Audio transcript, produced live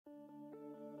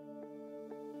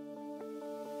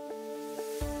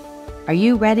Are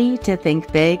you ready to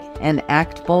think big and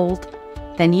act bold?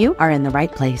 Then you are in the right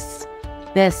place.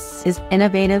 This is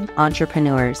Innovative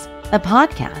Entrepreneurs, a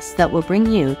podcast that will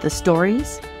bring you the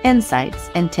stories, insights,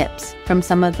 and tips from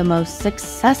some of the most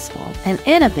successful and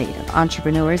innovative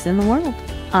entrepreneurs in the world.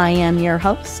 I am your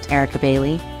host, Erica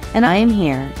Bailey, and I am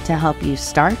here to help you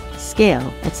start,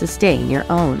 scale, and sustain your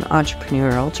own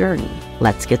entrepreneurial journey.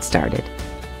 Let's get started.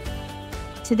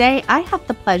 Today, I have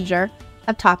the pleasure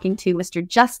of talking to Mr.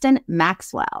 Justin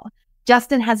Maxwell.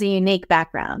 Justin has a unique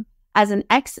background. As an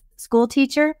ex-school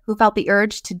teacher who felt the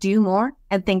urge to do more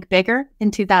and think bigger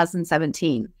in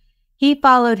 2017, he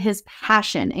followed his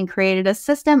passion and created a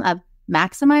system of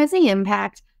maximizing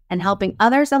impact and helping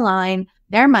others align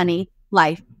their money,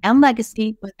 life, and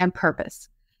legacy with and purpose.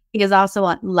 He is also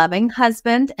a loving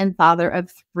husband and father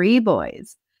of 3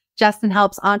 boys. Justin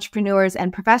helps entrepreneurs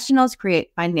and professionals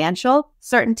create financial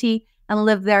certainty and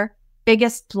live their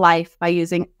biggest life by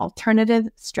using alternative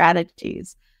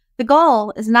strategies. The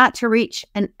goal is not to reach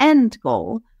an end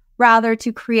goal, rather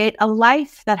to create a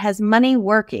life that has money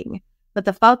working, but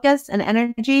the focus and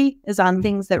energy is on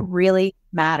things that really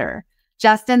matter.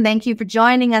 Justin, thank you for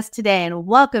joining us today and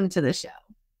welcome to the show.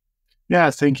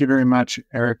 Yeah, thank you very much,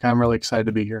 Eric. I'm really excited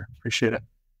to be here. Appreciate it.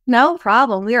 No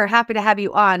problem. We are happy to have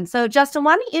you on. So Justin,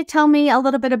 why don't you tell me a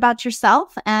little bit about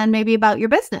yourself and maybe about your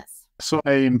business? So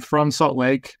I'm from Salt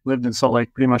Lake, lived in Salt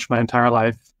Lake pretty much my entire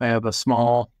life. I have a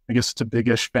small, I guess it's a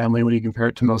big-ish family when you compare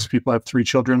it to most people. I have 3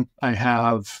 children. I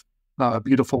have a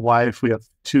beautiful wife. We have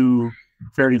 2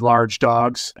 very large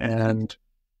dogs. And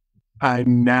I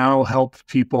now help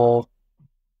people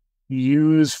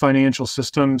use financial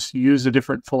systems, use a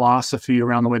different philosophy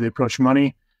around the way they approach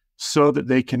money so that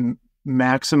they can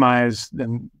maximize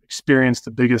and experience the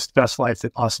biggest, best life they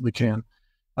possibly can.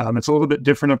 It's a little bit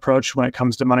different approach when it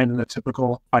comes to money than a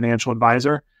typical financial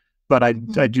advisor, but I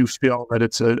do feel that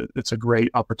it's a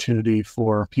great opportunity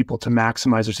for people to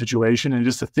maximize their situation and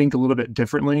just to think a little bit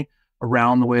differently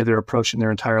around the way they're approaching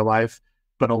their entire life,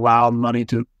 but allow money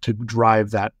to drive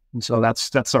that. And so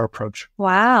that's our approach.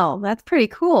 Wow, that's pretty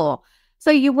cool. So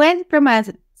you went from a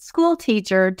school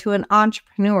teacher to an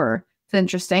entrepreneur. It's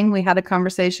interesting. We had a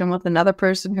conversation with another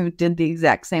person who did the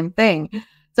exact same thing.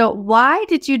 So why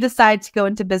did you decide to go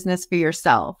into business for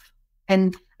yourself?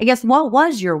 And I guess what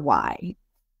was your why?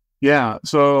 Yeah,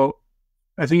 so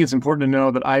I think it's important to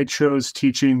know that I chose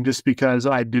teaching just because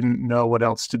I didn't know what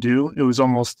else to do. It was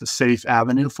almost the safe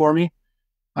avenue for me.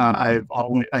 I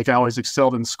always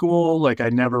excelled in school. I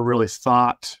never really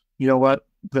thought, you know what,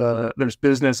 there's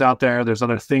business out there. There's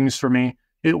other things for me.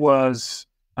 It was,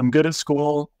 I'm good at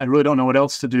school. I really don't know what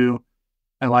else to do.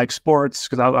 I like sports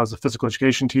because I was a physical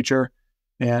education teacher.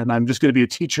 And I'm just going to be a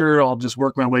teacher. I'll just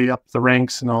work my way up the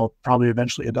ranks and I'll probably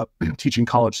eventually end up teaching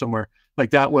college somewhere.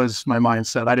 That was my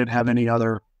mindset. I didn't have any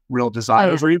other real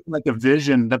desires or even a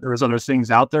vision that there was other things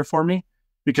out there for me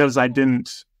because I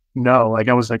didn't know.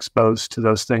 I wasn't exposed to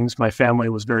those things. My family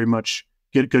was very much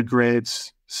get good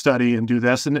grades, study, and do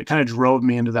this. And it kind of drove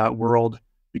me into that world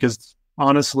because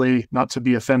honestly, not to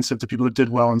be offensive to people that did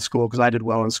well in school, because I did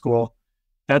well in school,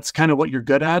 that's kind of what you're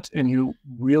good at. And you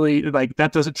really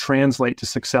that doesn't translate to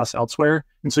success elsewhere.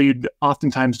 And so you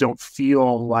oftentimes don't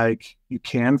feel like you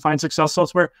can find success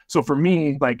elsewhere. So for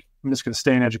me, I'm just going to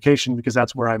stay in education because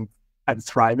that's where I'm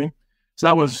thriving. So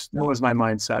that was my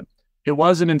mindset. It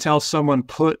wasn't until someone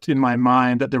put in my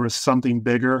mind that there was something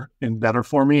bigger and better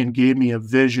for me and gave me a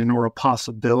vision or a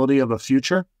possibility of a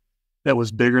future that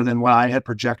was bigger than what I had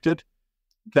projected,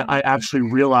 that I actually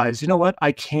realized, you know what,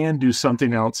 I can do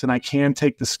something else and I can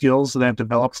take the skills that I've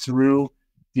developed through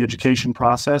the education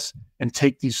process and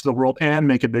take these to the world and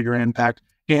make a bigger impact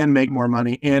and make more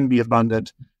money and be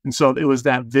abundant. And so it was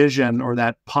that vision or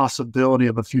that possibility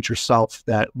of a future self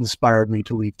that inspired me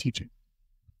to leave teaching.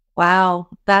 Wow,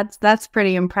 that's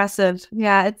pretty impressive.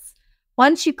 Yeah, it's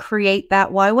once you create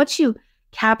that why, once you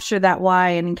capture that why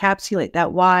and encapsulate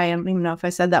that why, I don't even know if I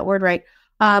said that word right,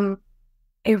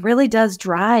 it really does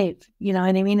drive, you know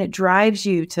what I mean? It drives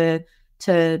you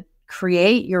to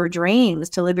create your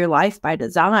dreams, to live your life by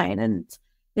design. And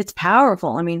it's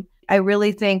powerful. I mean, I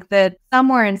really think that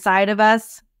somewhere inside of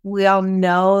us, we all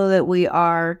know that we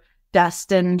are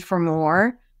destined for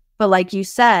more. But like you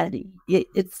said,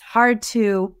 it's hard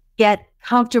to get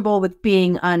comfortable with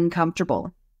being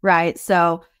uncomfortable, right?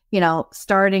 So,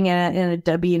 starting in a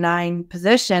W-9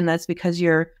 position, that's because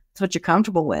it's what you're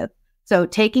comfortable with. So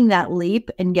taking that leap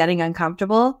and getting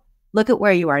uncomfortable, look at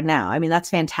where you are now. I mean, that's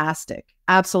fantastic.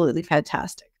 Absolutely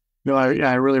fantastic. No,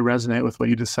 I really resonate with what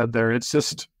you just said there. It's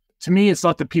just, to me, it's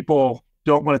not that people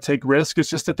don't want to take risks. It's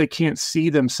just that they can't see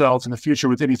themselves in the future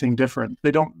with anything different.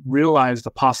 They don't realize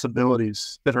the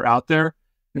possibilities that are out there.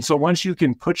 And so once you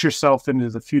can put yourself into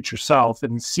the future self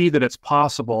and see that it's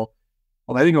possible,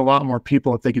 well, I think a lot more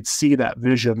people, if they could see that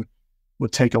vision,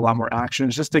 would take a lot more action.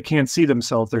 It's just they can't see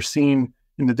themselves. They're seeing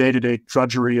in the day-to-day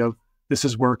drudgery of this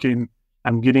is working,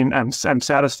 I'm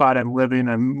satisfied, I'm living,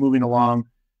 I'm moving along.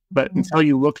 But until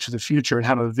you look to the future and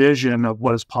have a vision of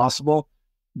what is possible,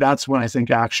 that's when I think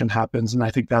action happens. And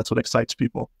I think that's what excites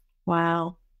people.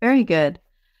 Wow. Very good.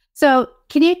 So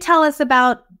can you tell us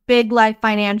about Big Life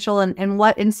Financial and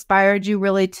what inspired you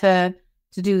really to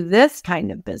do this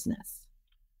kind of business?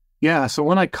 Yeah. So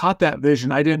when I caught that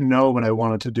vision, I didn't know what I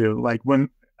wanted to do. Like when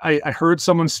I heard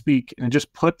someone speak and it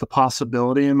just put the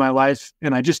possibility in my life,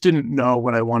 and I just didn't know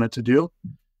what I wanted to do.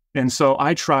 And so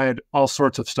I tried all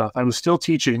sorts of stuff. I was still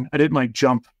teaching. I didn't like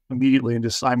jump immediately and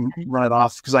just run it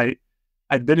off because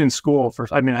I'd been in school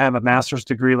I have a master's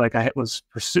degree. Like I was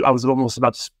almost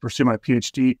about to pursue my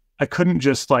PhD. I couldn't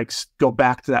just like go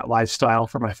back to that lifestyle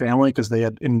for my family because they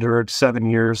had endured 7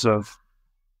 years of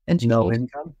no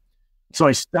income. So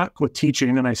I stuck with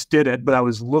teaching and I did it, but I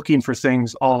was looking for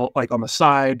things all like on the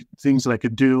side, things that I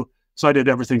could do. So I did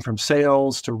everything from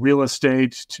sales to real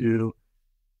estate to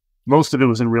most of it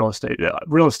was in real estate.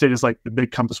 Real estate is like the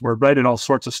big compass word, but I did all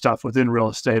sorts of stuff within real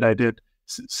estate. I did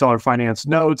seller finance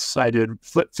notes. I did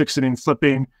fixing and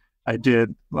flipping. I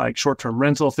did like short-term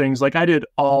rental things. Like I did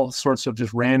all sorts of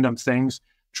just random things,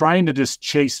 trying to just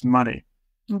chase money.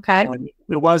 Okay. And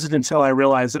it wasn't until I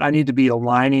realized that I need to be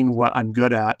aligning what I'm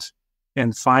good at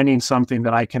and finding something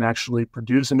that I can actually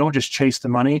produce and don't just chase the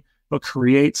money, but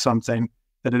create something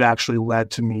that it actually led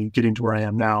to me getting to where I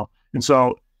am now. And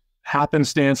so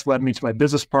happenstance led me to my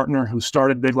business partner who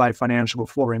started Big Life Financial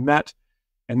before we met.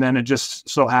 And then it just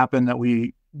so happened that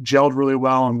we gelled really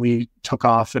well and we took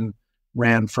off and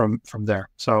ran from there.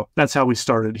 So that's how we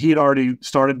started. He had already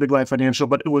started Big Life Financial,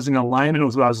 but it was in alignment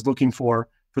with what I was looking for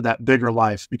that bigger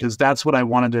life, because that's what I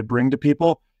wanted to bring to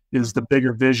people is the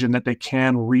bigger vision that they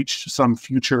can reach some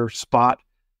future spot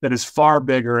that is far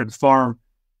bigger and far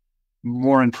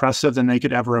more impressive than they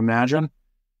could ever imagine.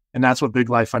 And that's what Big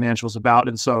Life Financial is about.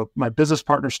 And so my business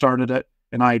partner started it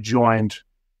and I joined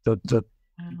the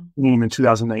team in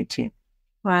 2019.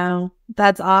 Wow.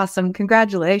 That's awesome.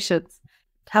 Congratulations.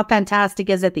 How fantastic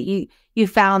is it that you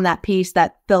found that piece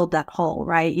that filled that hole,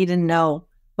 right? You didn't know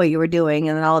what you were doing.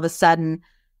 And then all of a sudden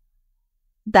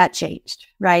that changed,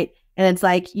 right? And it's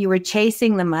like you were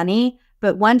chasing the money,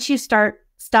 but once you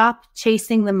stop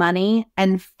chasing the money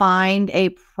and find a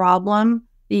problem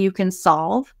that you can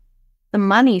solve, the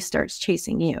money starts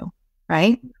chasing you,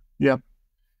 right? Yeah.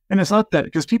 And it's not that,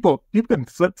 because people can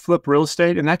flip real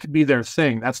estate and that could be their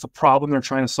thing. That's the problem they're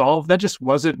trying to solve. That just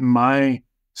wasn't my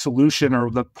solution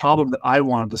or the problem that I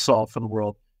wanted to solve for the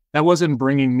world. That wasn't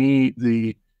bringing me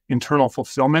the internal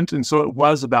fulfillment. And so it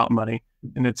was about money.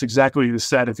 And it's exactly what you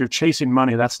said. If you're chasing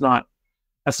money, that's not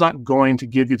going to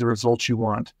give you the results you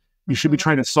want. You should be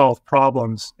trying to solve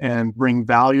problems and bring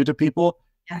value to people.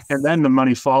 Yes. And then the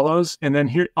money follows. And then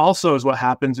here also is what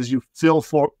happens is you feel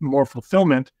for more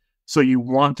fulfillment. So you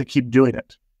want to keep doing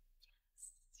it.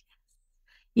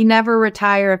 You never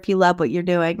retire if you love what you're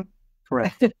doing.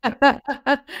 Correct.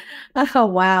 Oh,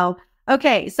 wow.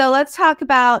 Okay. So let's talk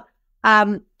about,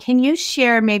 can you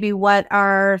share maybe what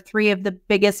are 3 of the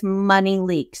biggest money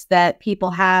leaks that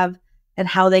people have and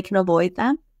how they can avoid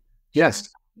them? Yes.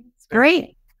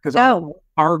 Great. Because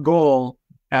our goal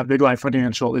at Big Life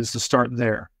Financial is to start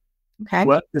there. Okay.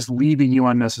 What is leaving you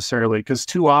unnecessarily? Because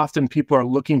too often people are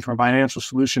looking for financial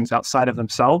solutions outside of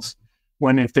themselves,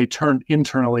 when if they turn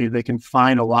internally, they can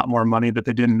find a lot more money that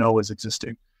they didn't know was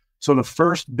existing. So the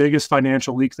first biggest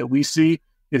financial leak that we see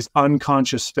is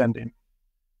unconscious spending.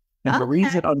 And the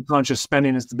reason unconscious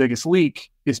spending is the biggest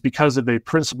leak is because of a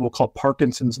principle called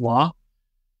Parkinson's Law.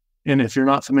 And if you're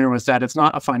not familiar with that, it's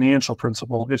not a financial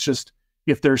principle. It's just,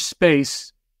 if there's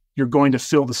space, you're going to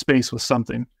fill the space with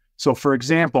something. So for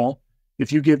example,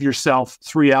 if you give yourself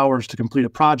 3 hours to complete a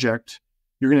project,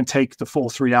 you're going to take the full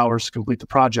 3 hours to complete the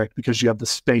project because you have the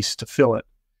space to fill it.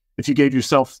 If you gave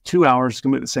yourself 2 hours to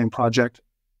complete the same project,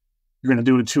 you're going to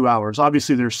do it in 2 hours.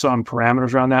 Obviously, there's some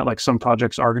parameters around that, like some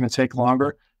projects are going to take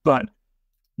longer, but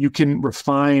you can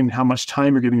refine how much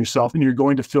time you're giving yourself and you're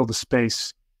going to fill the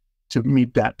space to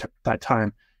meet that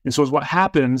time. And so what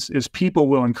happens is people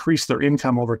will increase their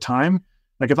income over time.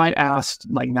 Like if I asked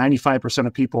like 95%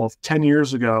 of people 10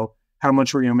 years ago, how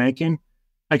much were you making?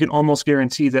 I can almost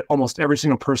guarantee that almost every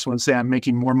single person would say I'm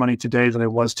making more money today than I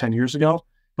was 10 years ago,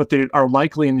 but they are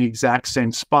likely in the exact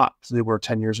same spot as they were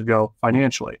 10 years ago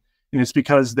financially. And it's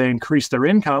because they increased their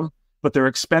income, but their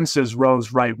expenses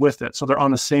rose right with it. So they're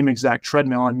on the same exact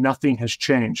treadmill and nothing has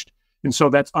changed. And so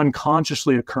that's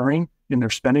unconsciously occurring in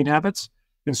their spending habits.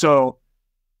 And so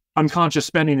unconscious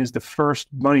spending is the first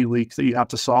money leak that you have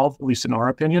to solve, at least in our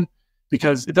opinion,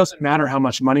 because it doesn't matter how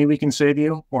much money we can save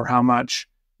you or how much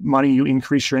money you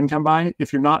increase your income by.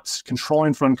 If you're not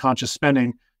controlling for unconscious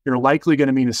spending, you're likely going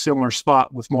to be in a similar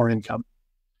spot with more income.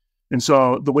 And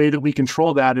so the way that we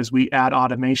control that is we add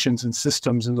automations and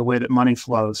systems in the way that money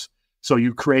flows. So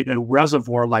you create a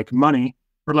reservoir like money,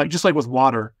 or like just like with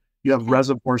water, you have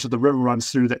reservoirs that the river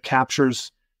runs through that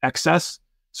captures excess,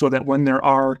 so that when there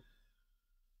are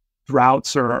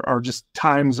droughts or just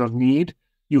times of need,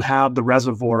 you have the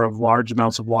reservoir of large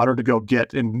amounts of water to go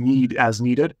get and need as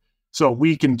needed. So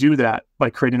we can do that by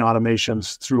creating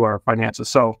automations through our finances.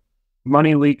 So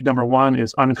money leak number one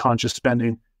is unconscious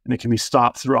spending, and it can be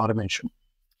stopped through automation.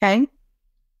 Okay.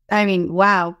 I mean,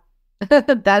 wow.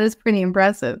 That is pretty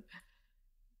impressive.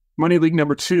 Money leak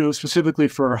number two, specifically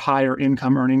for higher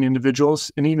income earning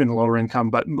individuals and even lower income,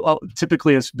 but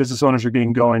typically as business owners are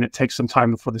getting going, it takes some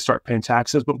time before they start paying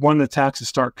taxes. But when the taxes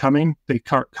start coming, they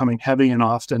start coming heavy and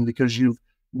often because you've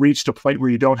reached a point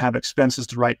where you don't have expenses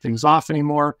to write things off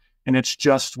anymore. And it's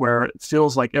just where it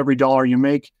feels like every dollar you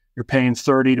make, you're paying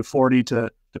 30 to 40 to,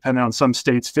 depending on some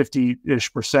states,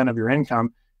 50-ish% of your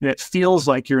income. And it feels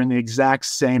like you're in the exact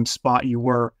same spot you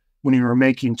were when you were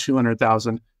making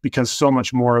 200,000, because so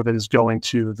much more of it is going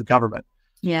to the government.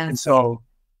 Yeah. And so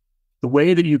the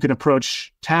way that you can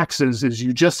approach taxes is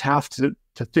you just have to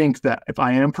think that if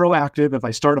I am proactive, if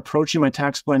I start approaching my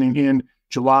tax planning in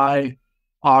July,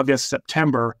 August,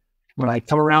 September, when I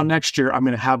come around next year, I'm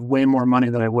going to have way more money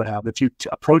than I would have. If you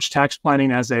approach tax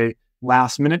planning as a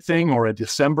last minute thing or a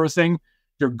December thing,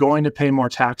 you're going to pay more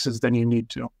taxes than you need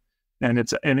to. And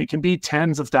it can be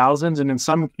tens of thousands, and in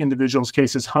some individuals'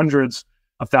 cases, hundreds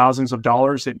of thousands of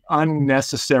dollars in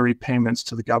unnecessary payments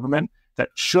to the government that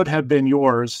should have been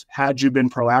yours had you been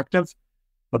proactive.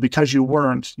 But because you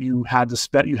weren't, you have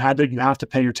to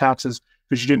pay your taxes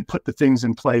because you didn't put the things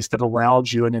in place that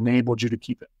allowed you and enabled you to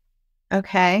keep it.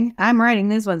 Okay. I'm writing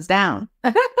these ones down.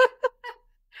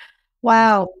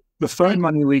 Wow. The third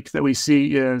money leak that we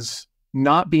see is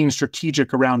not being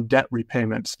strategic around debt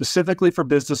repayment, specifically for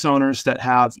business owners that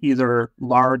have either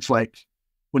large, like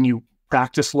when you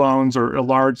practice loans, or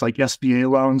large like SBA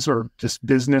loans or just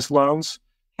business loans,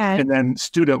 and then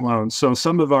student loans. So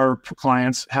some of our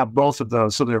clients have both of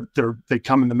those. So they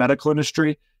come in the medical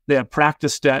industry, they have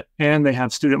practice debt, and they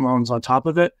have student loans on top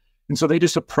of it. And so they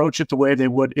just approach it the way they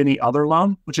would any other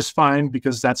loan, which is fine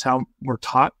because that's how we're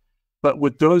taught. But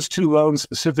with those two loans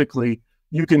specifically,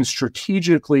 you can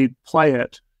strategically play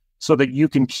it so that you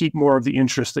can keep more of the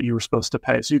interest that you were supposed to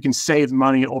pay. So you can save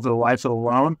money over the life of the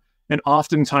loan. And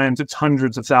oftentimes it's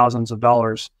hundreds of thousands of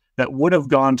dollars that would have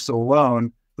gone to the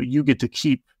loan, but you get to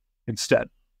keep instead.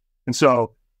 And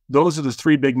so those are the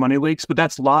three big money leaks, but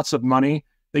that's lots of money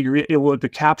that you're able to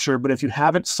capture. But if you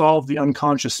haven't solved the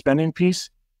unconscious spending piece,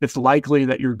 it's likely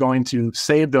that you're going to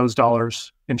save those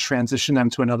dollars and transition them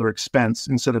to another expense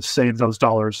instead of save those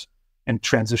dollars and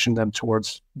transition them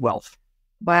towards wealth.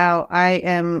 Wow. I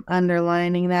am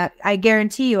underlining that. I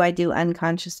guarantee you I do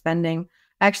unconscious spending.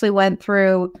 I actually went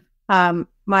through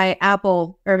my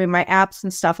apps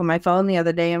and stuff on my phone the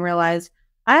other day and realized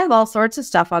I have all sorts of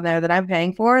stuff on there that I'm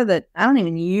paying for that I don't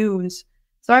even use.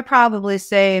 So I probably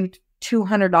saved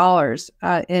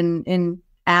 $200 in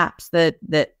apps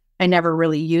that I never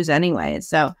really use anyway.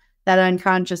 So that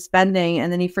unconscious spending,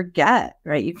 and then you forget,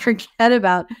 right? You forget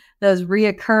about those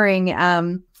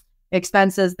reoccurring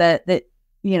expenses that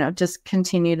just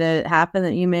continue to happen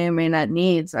that you may or may not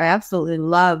need. So I absolutely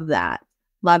love that.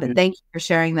 Love it. Thank you for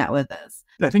sharing that with us.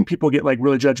 I think people get like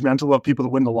really judgmental about people that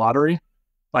win the lottery.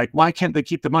 Like, why can't they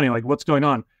keep the money? Like, what's going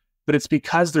on? But it's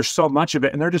because there's so much of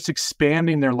it, and they're just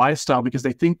expanding their lifestyle because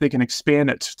they think they can expand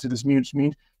it to this huge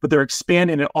mean, but they're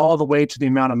expanding it all the way to the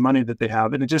amount of money that they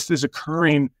have. And it just is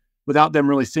occurring without them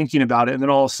really thinking about it. And then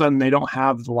all of a sudden they don't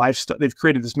have the lifestyle. They've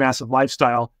created this massive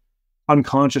lifestyle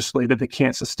unconsciously that they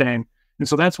can't sustain. And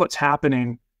so that's what's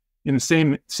happening in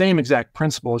the same exact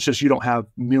principle. It's just you don't have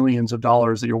millions of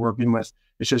dollars that you're working with.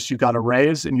 It's just you got a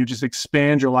raise and you just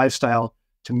expand your lifestyle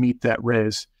to meet that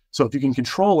raise. So if you can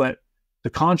control it, the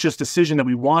conscious decision that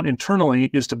we want internally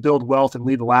is to build wealth and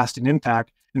leave a lasting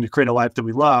impact and to create a life that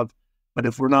we love. But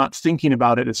if we're not thinking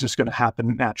about it, it's just going to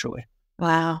happen naturally.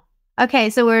 Wow. Okay.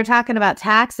 So we were talking about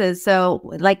taxes. So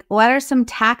like, what are some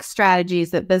tax strategies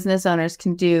that business owners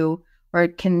can do or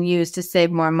can use to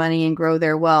save more money and grow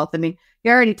their wealth? I mean,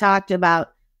 you already talked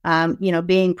about,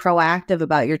 being proactive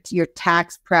about your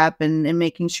tax prep and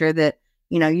making sure that,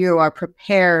 you are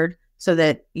prepared so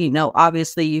that,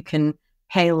 obviously you can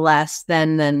pay less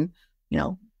than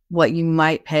what you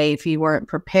might pay if you weren't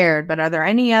prepared. But are there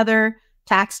any other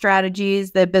tax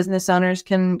strategies that business owners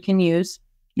can use?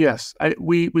 Yes.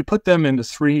 We put them into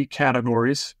three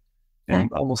categories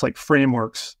and almost like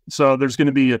frameworks. So there's going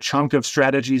to be a chunk of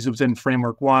strategies within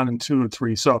framework 1 and 2 and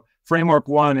 3. So framework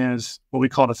 1 is what we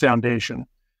call the foundation.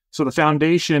 So the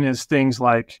foundation is things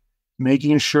like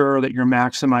making sure that you're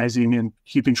maximizing and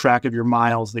keeping track of your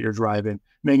miles that you're driving,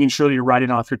 making sure that you're writing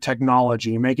off your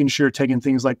technology, making sure you're taking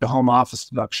things like the home office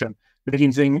deduction,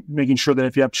 making sure that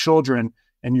if you have children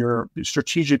and you're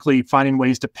strategically finding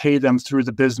ways to pay them through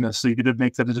the business, so you could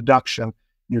make that a deduction,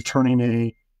 you're turning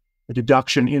a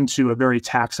deduction into a very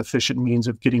tax efficient means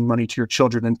of getting money to your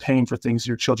children and paying for things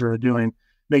your children are doing,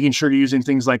 making sure you're using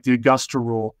things like the Augusta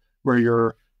rule, where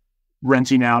you're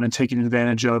renting out and taking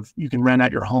advantage of, you can rent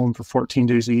out your home for 14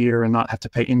 days a year and not have to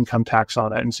pay income tax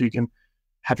on it. And so you can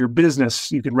have your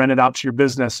business, you can rent it out to your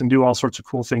business and do all sorts of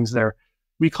cool things there.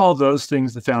 We call those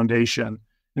things the foundation.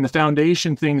 And the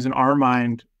foundation things in our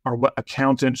mind are what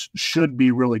accountants should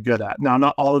be really good at. Now,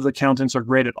 not all of the accountants are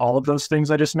great at all of those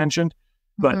things I just mentioned,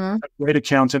 but a great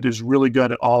accountant is really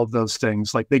good at all of those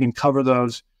things. Like they can cover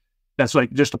those. That's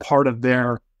like just a part of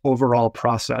their overall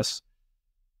process.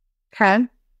 Okay.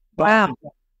 Wow.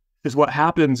 Is what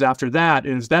happens after that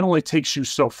is that only takes you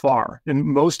so far. And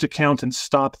most accountants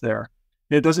stop there.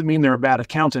 It doesn't mean they're a bad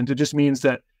accountant. It just means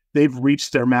that they've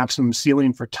reached their maximum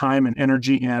ceiling for time and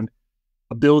energy and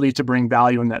ability to bring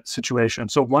value in that situation.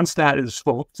 So once that is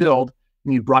fulfilled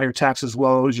and you brought your taxes as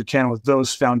low as you can with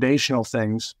those foundational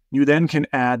things, you then can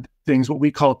add things, what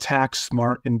we call tax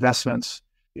smart investments.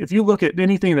 If you look at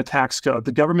anything in the tax code,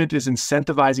 the government is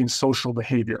incentivizing social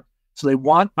behavior. So they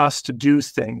want us to do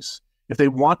things. If they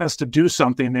want us to do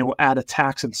something, they will add a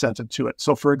tax incentive to it.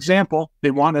 So for example,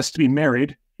 they want us to be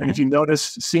married. And if you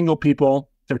notice, single people,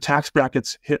 their tax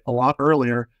brackets hit a lot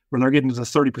earlier, where they're getting to the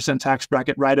 30% tax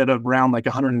bracket right at around like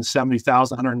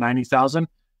 170,000, 190,000.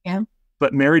 Yeah.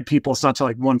 But married people, it's not to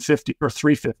like 150 or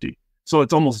 350. So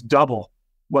it's almost double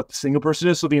what the single person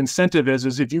is. So the incentive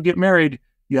is if you get married,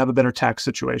 you have a better tax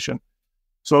situation.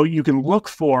 So you can look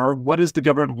for, what does the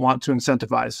government want to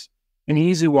incentivize? An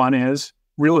easy one is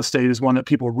real estate is one that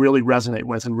people really resonate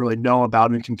with and really know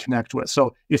about and can connect with.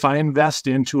 So if I invest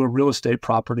into a real estate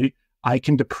property, I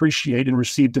can depreciate and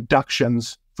receive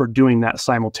deductions for doing that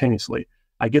simultaneously.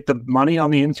 I get the money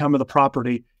on the income of the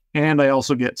property, and I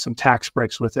also get some tax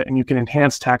breaks with it. And you can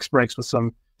enhance tax breaks with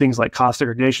some things like cost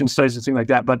segregation studies and things like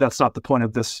that. But that's not the point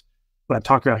of this, what I'm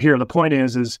talking about here. The point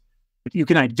is you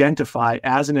can identify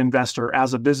as an investor,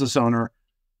 as a business owner,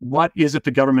 what is it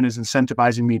the government is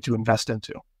incentivizing me to invest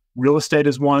into? Real estate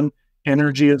is one,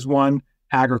 energy is one,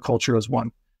 agriculture is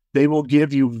one. They will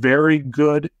give you very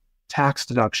good tax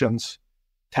deductions,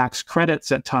 tax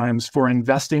credits at times for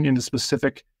investing into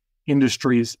specific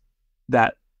industries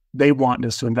that they want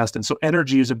us to invest in. So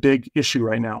energy is a big issue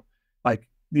right now. Like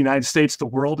the United States, the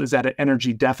world is at an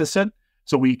energy deficit.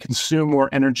 So we consume more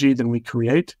energy than we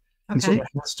create. And so there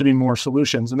has to be more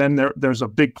solutions. And then there's a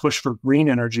big push for green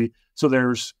energy. So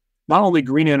there's not only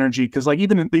green energy, because like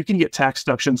even you can get tax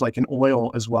deductions like in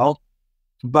oil as well,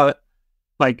 but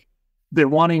like they're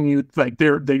wanting you, like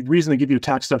the reason they give you a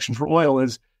tax deduction for oil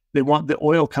is they want the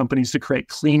oil companies to create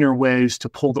cleaner ways to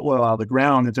pull the oil out of the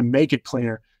ground and to make it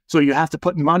cleaner. So you have to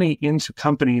put money into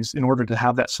companies in order to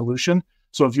have that solution.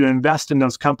 So if you invest in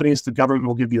those companies, the government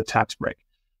will give you a tax break.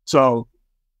 So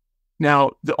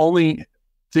now the only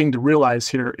thing to realize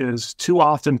here is too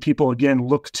often people, again,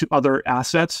 look to other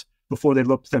assets before they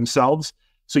look to themselves.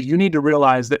 So you need to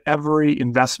realize that every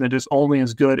investment is only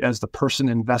as good as the person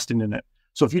investing in it.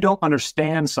 So if you don't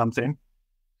understand something,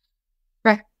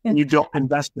 right, and you don't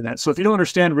invest in it. So if you don't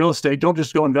understand real estate, don't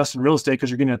just go invest in real estate because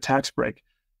you're getting a tax break.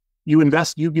 You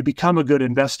invest, you become a good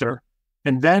investor,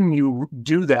 and then you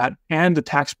do that, and the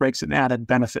tax break's an added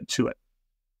benefit to it.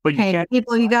 But you can't.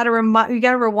 People, you got to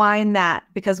rewind that,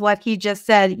 because what he just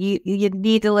said, you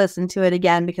need to listen to it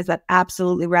again, because that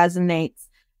absolutely resonates.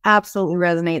 Absolutely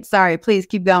resonates. Sorry, please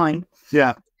keep going.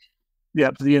 Yeah.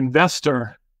 The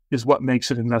investor is what makes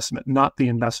an investment, not the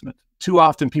investment. Too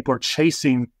often people are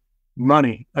chasing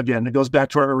money. Again, it goes back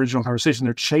to our original conversation.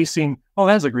 They're chasing, oh,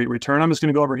 that's a great return, I'm just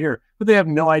going to go over here. But they have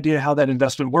no idea how that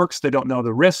investment works. They don't know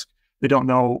the risk. They don't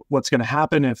know what's going to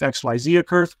happen if XYZ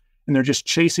occurs. And they're just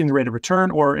chasing the rate of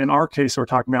return. Or in our case, we're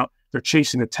talking about, they're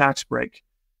chasing a tax break.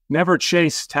 Never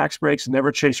chase tax breaks,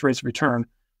 never chase rates of return.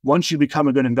 Once you become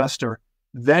a good investor,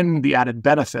 then the added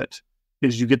benefit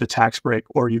is you get the tax break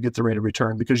or you get the rate of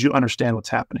return because you understand what's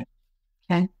happening.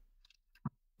 Okay.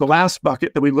 The last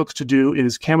bucket that we look to do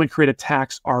is, can we create a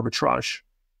tax arbitrage?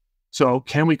 So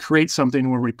can we create something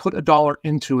where we put $1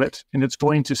 into it and it's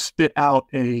going to spit out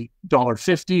a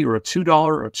 $1.50 or a $2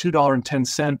 or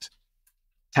 $2.10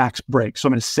 tax break? So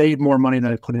I'm going to save more money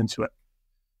than I put into it.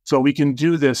 So we can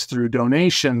do this through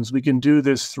donations. We can do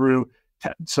this through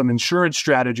some insurance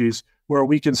strategies where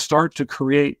we can start to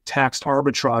create tax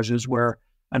arbitrages where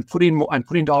I'm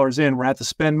putting dollars in where I have to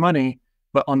spend money,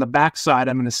 but on the backside,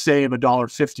 I'm going to save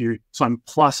 $1.50. So I'm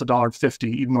plus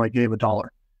 $1.50, even though I gave $1.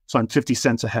 So I'm 50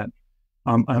 cents ahead.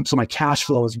 So my cash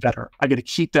flow is better. I get to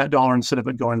keep that dollar instead of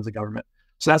it going to the government.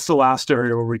 So that's the last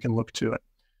area where we can look to it.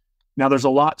 Now, there's a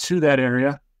lot to that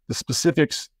area. The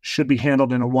specifics should be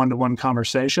handled in a one-to-one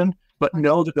conversation, but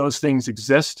know that those things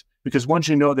exist, because once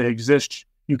you know they exist,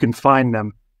 you can find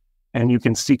them and you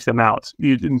can seek them out.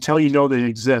 Until you know they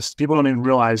exist, people don't even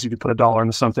realize you could put $1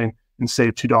 into something and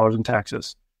save $2 in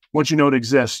taxes. Once you know it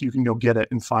exists, you can go get it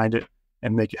and find it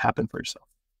and make it happen for yourself.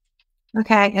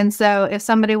 Okay. And so if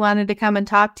somebody wanted to come and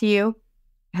talk to you,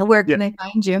 where can they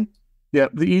find you? Yeah.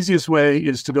 The easiest way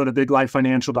is to go to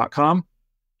biglifefinancial.com.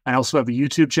 I also have a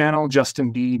YouTube channel,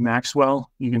 Justin B.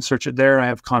 Maxwell. You can search it there. I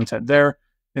have content there.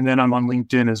 And then I'm on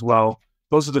LinkedIn as well.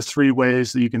 Those are the 3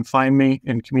 ways that you can find me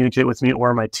and communicate with me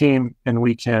or my team, and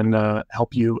we can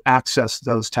help you access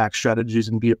those tax strategies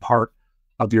and be a part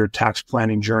of your tax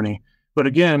planning journey. But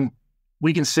again,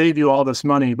 we can save you all this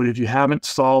money, but if you haven't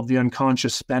solved the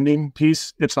unconscious spending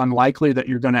piece, it's unlikely that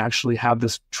you're going to actually have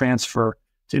this transfer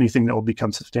to anything that will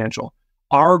become substantial.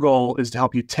 Our goal is to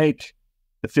help you take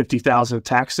the $50,000 of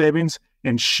tax savings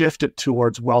and shift it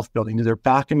towards wealth building, either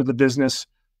back into the business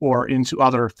or into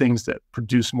other things that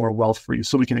produce more wealth for you,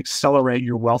 so we can accelerate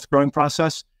your wealth growing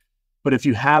process. But if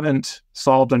you haven't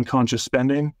solved unconscious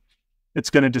spending,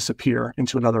 it's going to disappear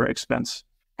into another expense.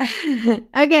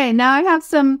 Okay, now I have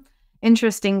some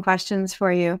interesting questions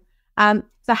for you.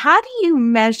 So how do you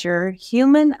measure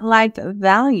human life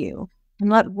value, and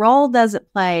what role does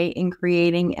it play in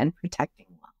creating and protecting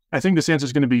wealth? I think this answer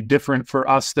is going to be different for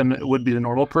us than it would be the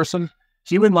normal person.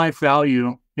 Human life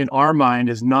value in our mind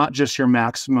is not just your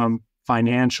maximum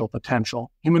financial potential.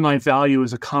 Human life value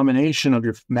is a combination of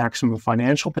your maximum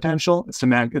financial potential. It's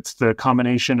the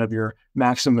combination of your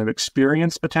maximum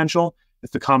experience potential.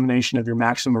 It's the combination of your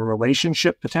maximum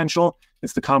relationship potential.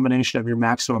 It's the combination of your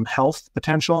maximum health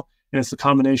potential. And it's the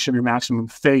combination of your maximum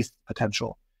faith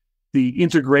potential. The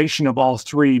integration of all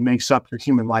 3 makes up your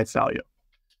human life value.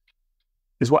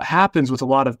 Is what happens with a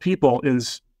lot of people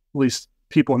is, at least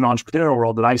people in the entrepreneurial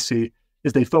world that I see,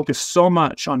 is they focus so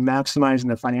much on maximizing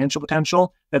their financial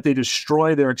potential that they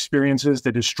destroy their experiences,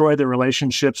 they destroy their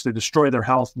relationships, they destroy their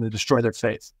health, and they destroy their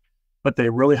faith. But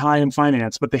they're really high in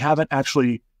finance, but they haven't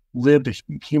actually lived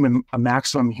a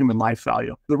maximum human life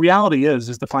value. The reality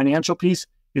is the financial piece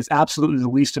is absolutely the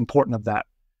least important of that.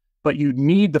 But you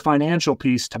need the financial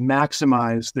piece to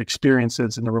maximize the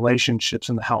experiences and the relationships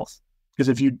and the health. Because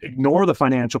if you ignore the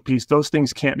financial piece, those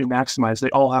things can't be maximized. They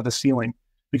all have a ceiling,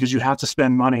 because you have to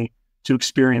spend money to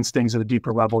experience things at a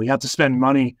deeper level. You have to spend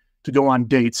money to go on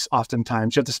dates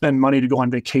oftentimes. You have to spend money to go on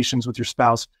vacations with your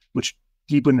spouse, which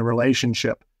deepen the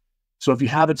relationship. So if you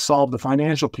haven't solved the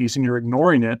financial piece and you're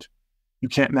ignoring it, you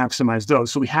can't maximize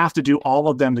those. So we have to do all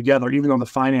of them together, even though the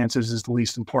finances is the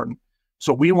least important.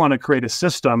 So we want to create a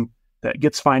system that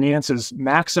gets finances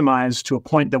maximized to a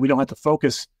point that we don't have to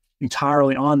focus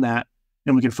entirely on that,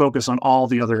 and we can focus on all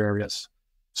the other areas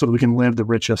so that we can live the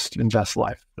richest and best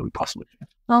life that we possibly can.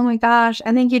 Oh my gosh,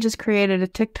 I think you just created a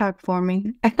TikTok for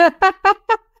me.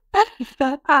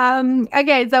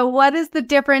 Okay, so what is the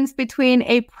difference between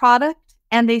a product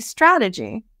and a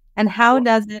strategy, and how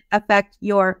does it affect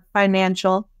your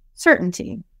financial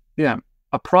certainty? Yeah,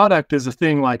 a product is a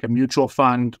thing like a mutual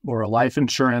fund or a life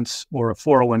insurance or a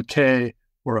 401k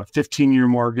or a 15-year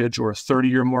mortgage or a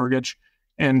 30-year mortgage.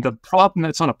 And the problem,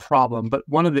 that's not a problem, but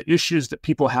one of the issues that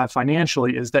people have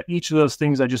financially is that each of those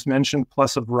things I just mentioned,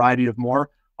 plus a variety of more,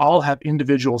 all have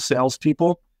individual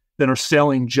salespeople that are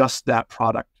selling just that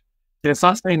product. And it's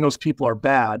not saying those people are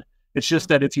bad. It's just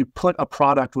that if you put a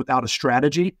product without a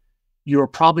strategy, you're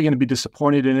probably going to be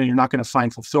disappointed in it. You're not going to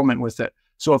find fulfillment with it.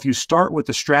 So if you start with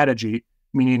the strategy,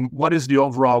 meaning what is the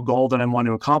overall goal that I want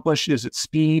to accomplish? Is it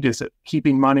speed? Is it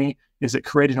keeping money? Is it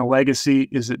creating a legacy?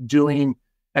 Is it doing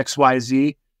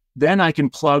XYZ? Then I can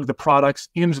plug the products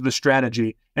into the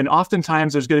strategy. And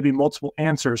oftentimes there's going to be multiple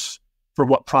answers for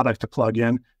what product to plug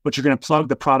in, but you're going to plug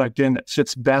the product in that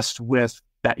fits best with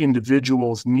that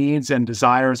individual's needs and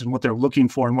desires and what they're looking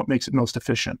for and what makes it most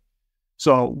efficient.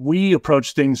 So we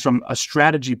approach things from a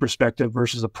strategy perspective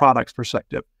versus a product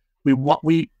perspective.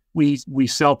 We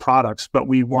sell products, but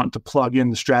we want to plug in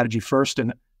the strategy first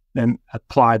and then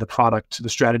apply the product to the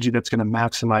strategy that's going to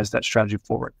maximize that strategy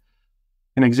forward.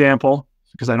 An example,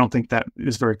 because I don't think that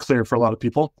is very clear for a lot of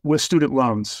people, with student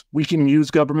loans, we can use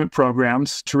government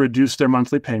programs to reduce their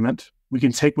monthly payment. We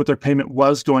can take what their payment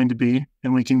was going to be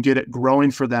and we can get it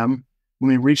growing for them when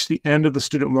we reach the end of the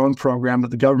student loan program that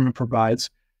the government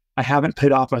provides, I haven't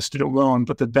paid off my student loan,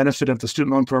 but the benefit of the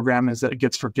student loan program is that it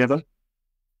gets forgiven.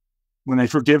 When they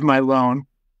forgive my loan,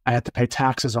 I have to pay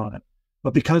taxes on it.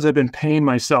 But because I've been paying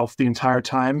myself the entire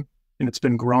time, and it's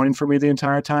been growing for me the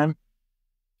entire time,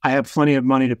 I have plenty of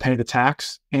money to pay the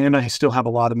tax, and I still have a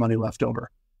lot of money left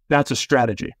over. That's a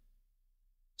strategy.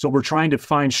 So we're trying to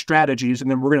find strategies,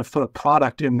 and then we're going to put a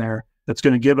product in there that's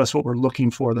going to give us what we're looking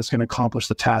for, that's going to accomplish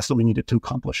the task that we need it to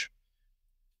accomplish.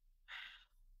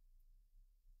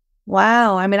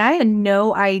 Wow. I mean, I had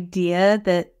no idea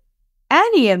that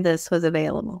any of this was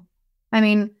available. I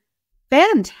mean,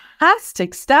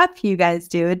 fantastic stuff you guys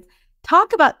do.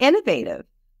 Talk about innovative.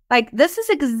 Like, this is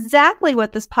exactly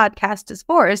what this podcast is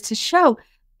for, is to show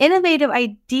innovative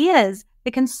ideas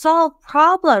that can solve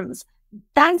problems.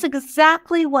 That's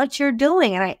exactly what you're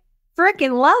doing. And I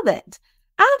freaking love it.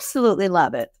 Absolutely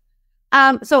love it.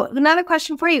 So another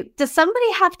question for you. Does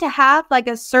somebody have to have like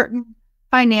a certain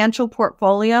financial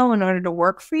portfolio in order to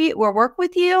work for you or work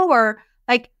with you? Or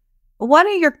like, who are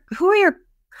your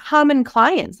common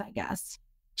clients, I guess?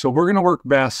 So we're going to work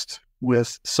best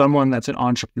with someone that's an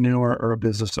entrepreneur or a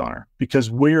business owner, because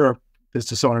we're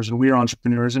business owners and we're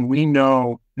entrepreneurs, and we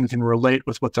know and can relate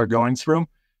with what they're going through.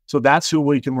 So that's who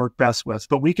we can work best with.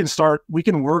 But we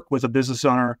can work with a business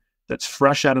owner that's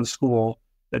fresh out of school,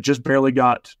 that just barely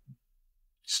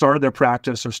started their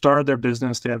practice or started their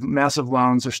business. They have massive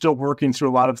loans. They're still working through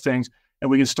a lot of things.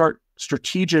 And we can start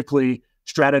strategically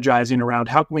strategizing around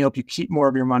how can we help you keep more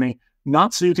of your money,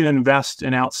 not so you can invest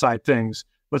in outside things,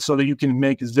 but so that you can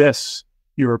make this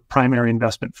your primary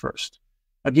investment first.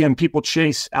 Again, people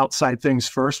chase outside things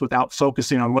first without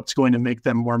focusing on what's going to make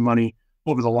them more money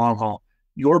over the long haul.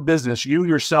 Your business, you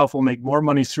yourself will make more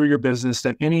money through your business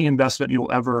than any investment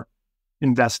you'll ever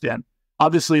invest in.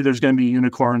 Obviously, there's going to be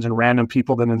unicorns and random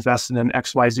people that invested in an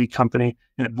XYZ company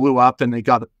and it blew up and they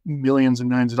got millions and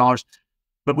millions of dollars.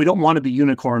 But we don't want to be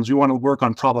unicorns. We want to work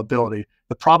on probability.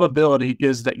 The probability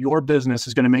is that your business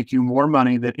is going to make you more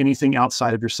money than anything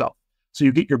outside of yourself. So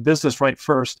you get your business right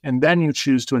first, and then you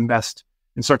choose to invest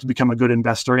and start to become a good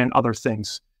investor in other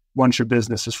things once your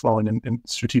business is flowing and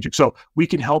strategic. So we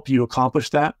can help you accomplish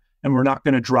that, and we're not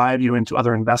going to drive you into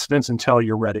other investments until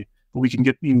you're ready. But we can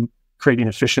get you creating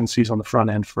efficiencies on the front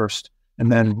end first,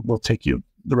 and then we'll take you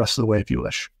the rest of the way if you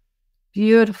wish.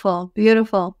 Beautiful,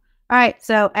 beautiful. All right,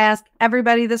 so ask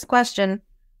everybody this question.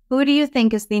 Who do you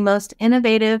think is the most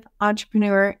innovative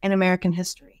entrepreneur in American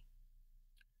history?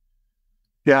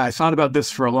 Yeah, I thought about this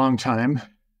for a long time.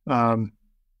 I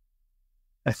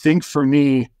think for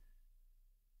me,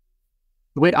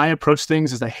 the way I approach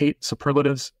things is I hate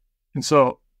superlatives. And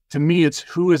so to me, it's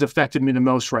who has affected me the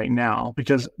most right now,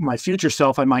 because my future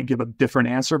self, I might give a different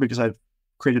answer because I've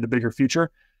created a bigger future.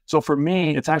 So for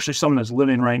me, it's actually someone that's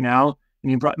living right now.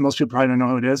 And most people probably don't know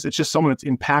who it is. It's just someone that's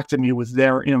impacted me with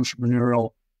their entrepreneurial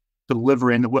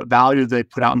delivery and what value they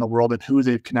put out in the world and who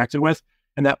they've connected with.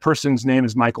 And that person's name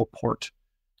is Michael Port.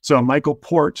 So Michael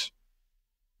Port,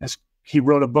 he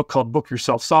wrote a book called Book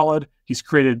Yourself Solid. He's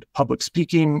created public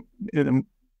speaking,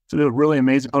 really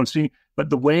amazing public speaking.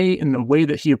 But the way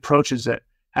that he approaches it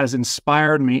has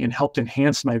inspired me and helped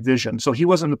enhance my vision. So he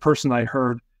wasn't the person that I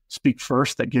heard speak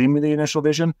first that gave me the initial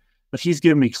vision, but he's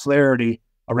given me clarity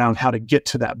around how to get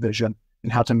to that vision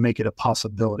and how to make it a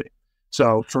possibility.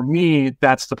 So for me,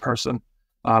 that's the person.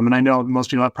 And I know most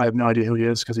people probably have no idea who he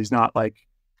is because he's not like...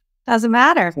 Doesn't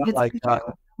matter. Not like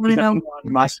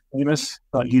famous,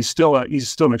 but he's still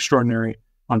an extraordinary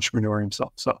entrepreneur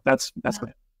himself. So that's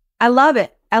me. I love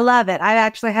it. I love it. I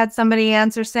actually had somebody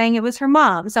answer saying it was her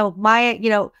mom. So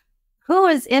who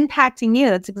is impacting you?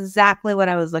 That's exactly what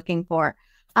I was looking for.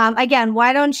 Again,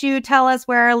 why don't you tell us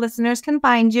where our listeners can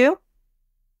find you?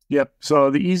 Yep.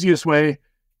 So the easiest way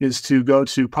is to go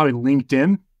to probably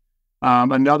LinkedIn.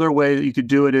 Another way that you could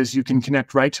do it is you can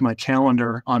connect right to my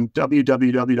calendar on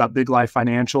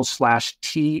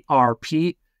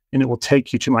www.biglifefinancial/TRP, and it will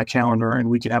take you to my calendar, and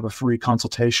we can have a free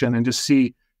consultation and just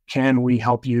see, can we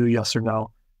help you, yes or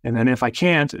no? And then if I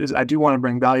can't, I do want to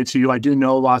bring value to you. I do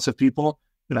know lots of people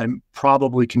that I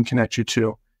probably can connect you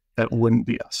to that wouldn't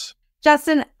be us.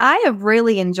 Justin, I have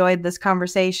really enjoyed this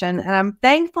conversation, and I'm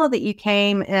thankful that you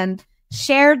came and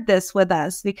shared this with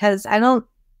us because I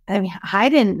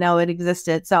didn't know it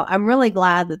existed. So I'm really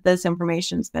glad that this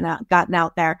information's been gotten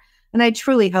out there. And I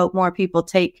truly hope more people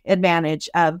take advantage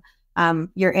of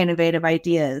your innovative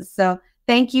ideas. So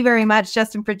thank you very much,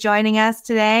 Justin, for joining us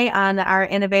today on our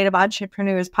Innovative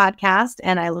Entrepreneurs podcast.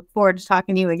 And I look forward to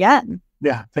talking to you again.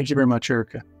 Yeah, thank you very much,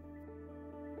 Erica.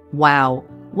 Wow,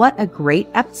 what a great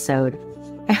episode.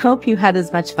 I hope you had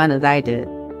as much fun as I did.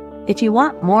 If you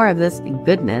want more of this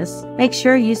goodness, make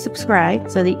sure you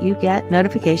subscribe so that you get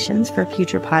notifications for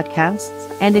future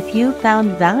podcasts. And if you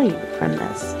found value from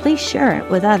this, please share it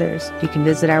with others. You can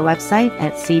visit our website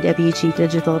at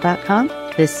cwgdigital.com.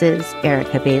 This is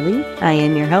Erica Bailey. I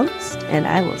am your host, and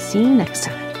I will see you next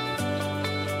time.